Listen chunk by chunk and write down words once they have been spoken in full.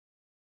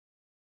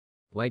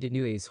Why did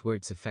Nue's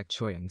words affect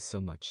Choi-ung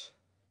so much?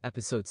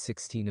 Episode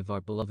 16 of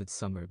Our Beloved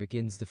Summer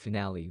begins the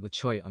finale with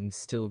Choi-ung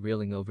still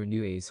reeling over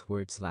Nue's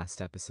words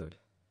last episode.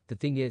 The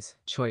thing is,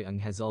 Choi-ung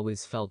has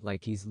always felt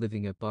like he's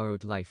living a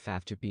borrowed life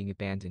after being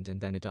abandoned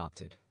and then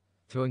adopted.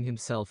 Throwing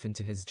himself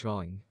into his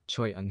drawing,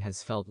 Choi-ung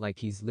has felt like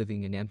he's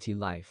living an empty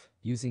life,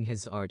 using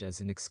his art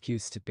as an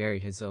excuse to bury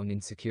his own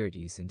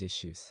insecurities and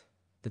issues.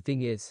 The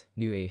thing is,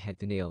 Nue hit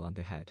the nail on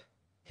the head.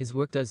 His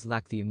work does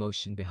lack the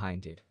emotion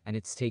behind it, and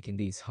it's taken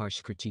these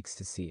harsh critiques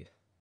to see it.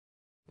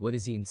 What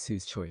is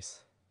Yeon-Su's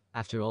choice?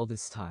 After all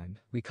this time,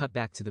 we cut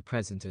back to the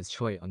present as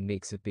Choi-ung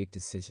makes a big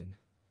decision.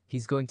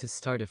 He's going to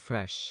start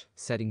afresh,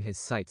 setting his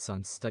sights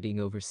on studying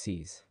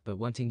overseas, but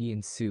wanting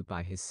Yeon-Su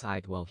by his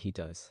side while he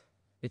does.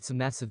 It's a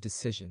massive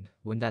decision,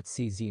 one that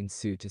sees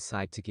Yeon-Su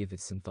decide to give it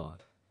some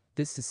thought.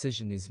 This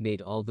decision is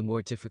made all the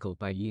more difficult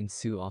by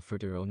Yeon-Su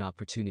offered her own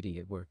opportunity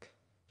at work.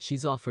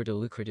 She's offered a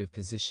lucrative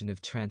position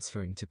of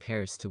transferring to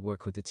Paris to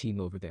work with the team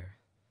over there.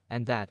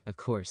 And that, of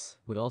course,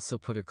 would also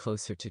put her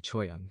closer to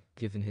Choi-ung,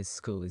 given his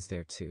school is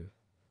there too.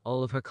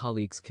 All of her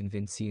colleagues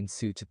convince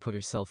Yeon-Su to put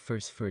herself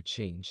first for a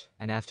change,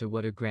 and after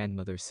what her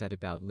grandmother said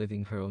about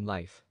living her own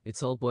life,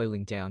 it's all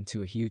boiling down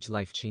to a huge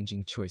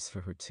life-changing choice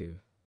for her too.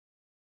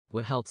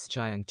 What helps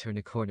Ji-ung turn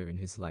a corner in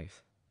his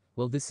life?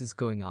 While this is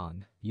going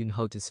on,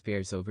 Yoon-ho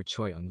despairs over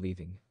Choi-ung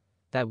leaving.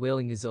 That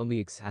wailing is only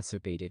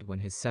exacerbated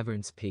when his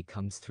severance pay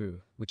comes through,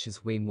 which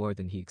is way more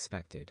than he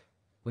expected.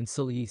 When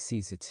Sol-yi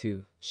sees it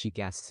too, she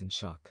gasps in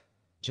shock.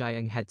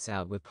 Ji-ung heads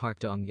out with Park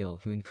Dong-il,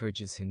 who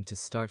encourages him to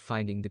start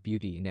finding the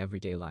beauty in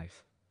everyday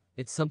life.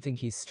 It's something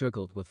he's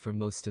struggled with for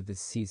most of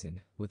this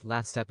season, with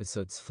last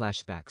episode's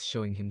flashbacks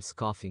showing him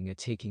scoffing at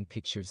taking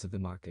pictures of the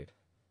market.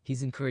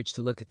 He's encouraged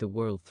to look at the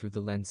world through the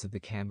lens of the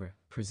camera,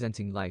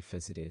 presenting life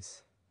as it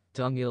is.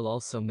 Dong-il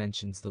also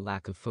mentions the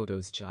lack of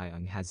photos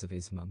Ji-ung has of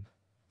his mum.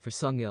 For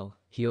Sung-il,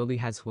 he only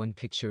has one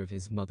picture of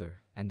his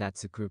mother, and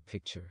that's a group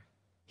picture.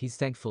 He's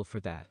thankful for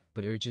that,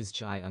 but urges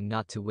Ji-ung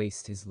not to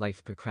waste his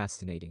life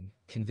procrastinating,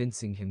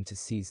 convincing him to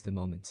seize the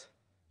moment.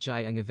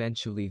 Ji-ung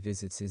eventually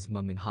visits his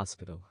mum in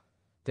hospital.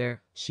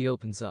 There, she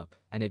opens up,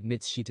 and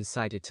admits she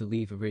decided to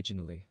leave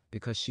originally,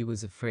 because she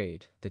was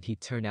afraid that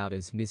he'd turn out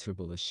as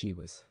miserable as she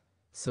was.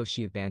 So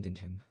she abandoned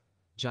him.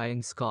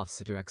 Ji-ung scoffs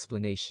at her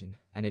explanation,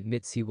 and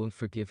admits he won't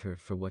forgive her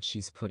for what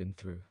she's put him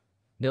through.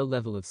 No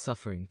level of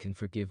suffering can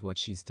forgive what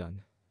she's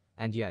done.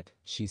 And yet,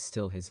 she's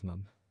still his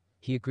mum.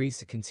 He agrees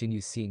to continue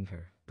seeing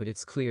her, but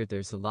it's clear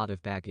there's a lot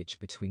of baggage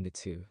between the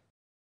two.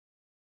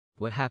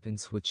 What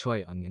happens with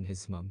Choi-ung and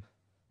his mum?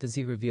 Does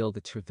he reveal the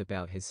truth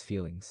about his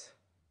feelings?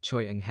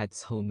 Choi-ung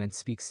heads home and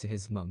speaks to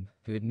his mum,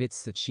 who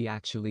admits that she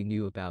actually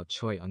knew about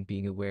Choi-ung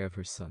being aware of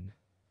her son.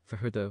 For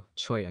her though,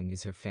 Choi-ung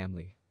is her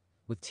family.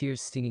 With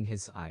tears stinging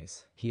his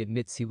eyes, he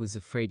admits he was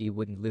afraid he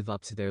wouldn't live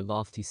up to their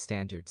lofty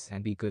standards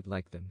and be good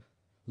like them.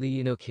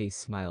 Lee Yeon-ok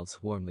smiles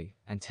warmly,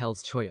 and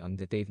tells Choi-ung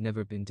that they've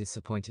never been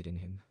disappointed in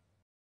him.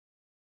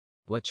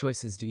 What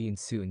choices do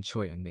Yeon-Su and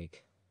Choi-ung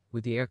make?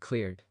 With the air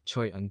cleared,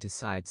 Choi-ung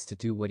decides to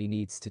do what he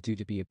needs to do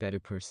to be a better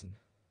person.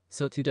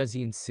 So too does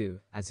Yeon-Su,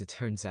 as it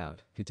turns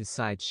out, who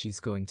decides she's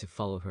going to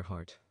follow her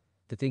heart.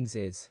 The thing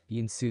is,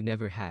 Yeon-Su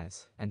never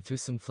has, and through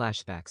some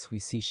flashbacks we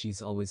see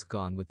she's always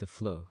gone with the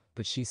flow,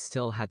 but she's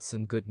still had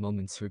some good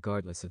moments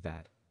regardless of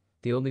that.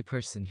 The only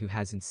person who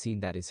hasn't seen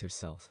that is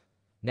herself.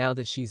 Now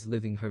that she's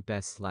living her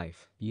best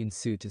life,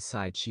 Yeon-Su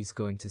decides she's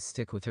going to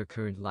stick with her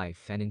current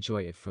life and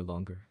enjoy it for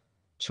longer.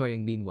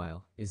 Choi-ung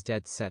meanwhile, is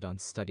dead set on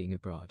studying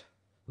abroad.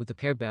 With the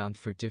pair bound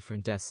for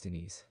different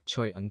destinies,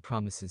 Choi-ung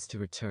promises to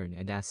return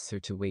and asks her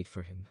to wait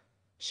for him.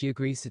 She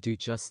agrees to do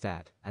just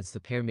that, as the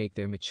pair make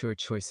their mature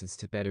choices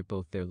to better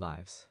both their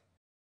lives.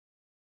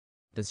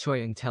 Does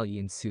Choi-ung tell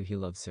Yeon-Su he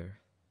loves her?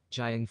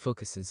 Ji-ung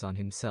focuses on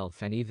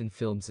himself and even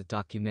films a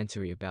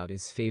documentary about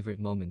his favorite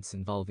moments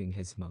involving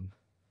his mum.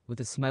 With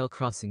a smile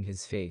crossing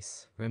his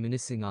face,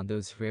 reminiscing on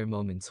those rare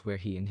moments where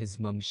he and his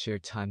mum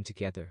shared time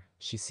together,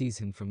 she sees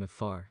him from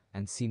afar,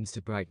 and seems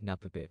to brighten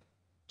up a bit.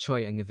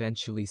 Choi-ung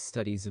eventually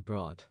studies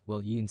abroad,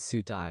 while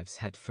Yeon-Su dives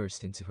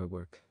headfirst into her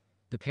work.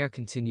 The pair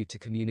continue to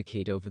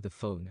communicate over the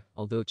phone,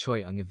 although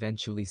Choi-ung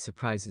eventually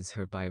surprises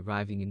her by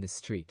arriving in the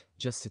street,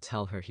 just to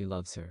tell her he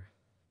loves her.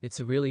 It's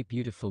a really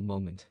beautiful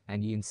moment,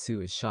 and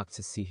Yeon-Su is shocked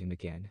to see him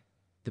again.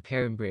 The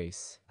pair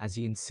embrace, as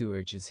Yeon-Su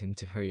urges him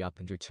to hurry up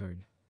and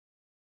return.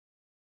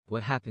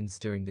 What happens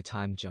during the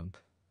time jump?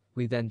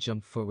 We then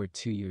jump forward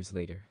 2 years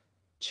later.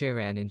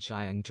 Chae-ran and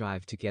Ji-ung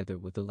drive together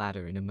with the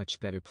latter in a much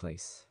better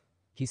place.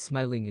 He's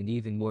smiling, and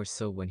even more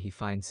so when he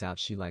finds out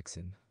she likes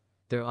him.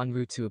 They're en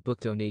route to a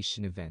book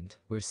donation event,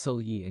 where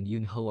Sol-yi and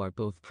Yoon-ho are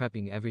both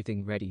prepping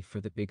everything ready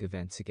for the big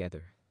event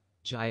together.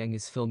 Ji-ung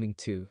is filming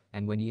too,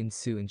 and when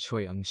Yeon-Su and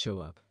Choi-ung show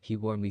up, he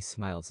warmly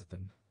smiles at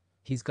them.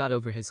 He's got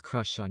over his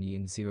crush on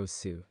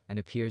Yeon-Su, and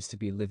appears to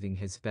be living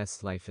his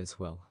best life as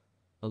well.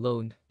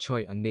 Alone,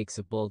 Choi-ung makes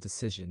a bold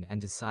decision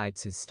and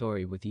decides his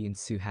story with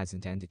Yeon-Su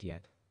hasn't ended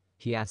yet.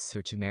 He asks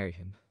her to marry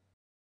him.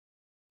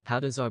 How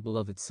does Our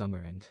Beloved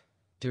Summer end?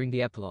 During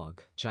the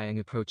epilogue, Ji-ung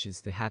approaches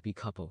the happy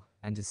couple,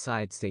 and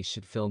decides they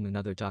should film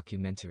another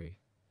documentary.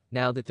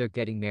 Now that they're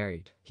getting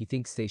married, he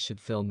thinks they should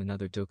film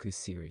another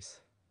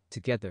docu-series.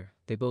 Together,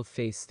 they both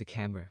face the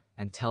camera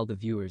and tell the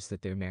viewers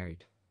that they're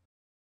married.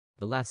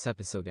 The last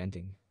episode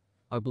ending.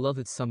 Our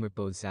beloved summer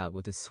bows out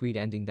with a sweet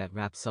ending that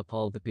wraps up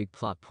all the big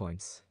plot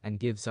points and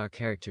gives our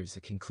characters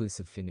a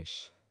conclusive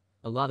finish.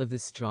 A lot of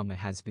this drama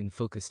has been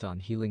focused on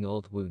healing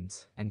old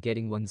wounds and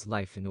getting one's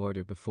life in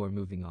order before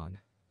moving on.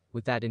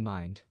 With that in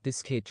mind,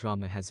 this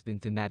K-drama has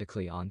been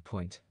thematically on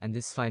point, and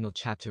this final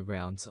chapter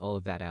rounds all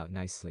of that out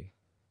nicely.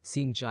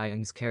 Seeing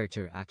Ji-ung's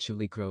character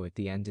actually grow at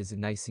the end is a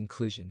nice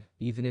inclusion,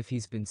 even if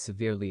he's been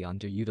severely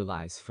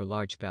underutilized for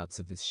large bouts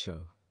of this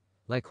show.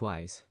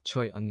 Likewise,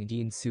 Choi-ung and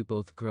Yeon-Su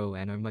both grow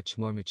and are much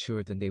more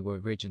mature than they were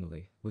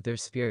originally, with their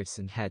spirits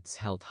and heads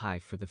held high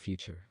for the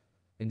future.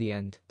 In the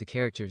end, the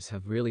characters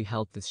have really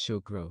helped this show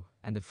grow,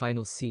 and the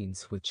final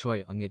scenes with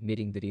Choi-ung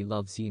admitting that he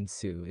loves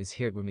Yeon-Su is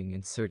heartwarming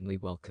and certainly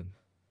welcome.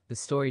 The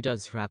story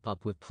does wrap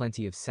up with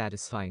plenty of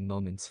satisfying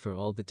moments for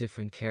all the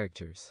different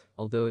characters,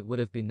 although it would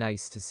have been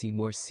nice to see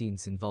more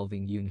scenes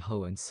involving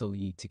Yoon-ho and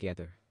Sol-yi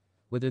together.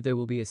 Whether there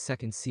will be a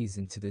second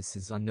season to this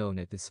is unknown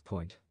at this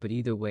point, but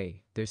either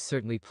way, there's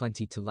certainly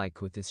plenty to like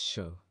with this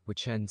show,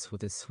 which ends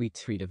with a sweet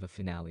treat of a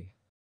finale.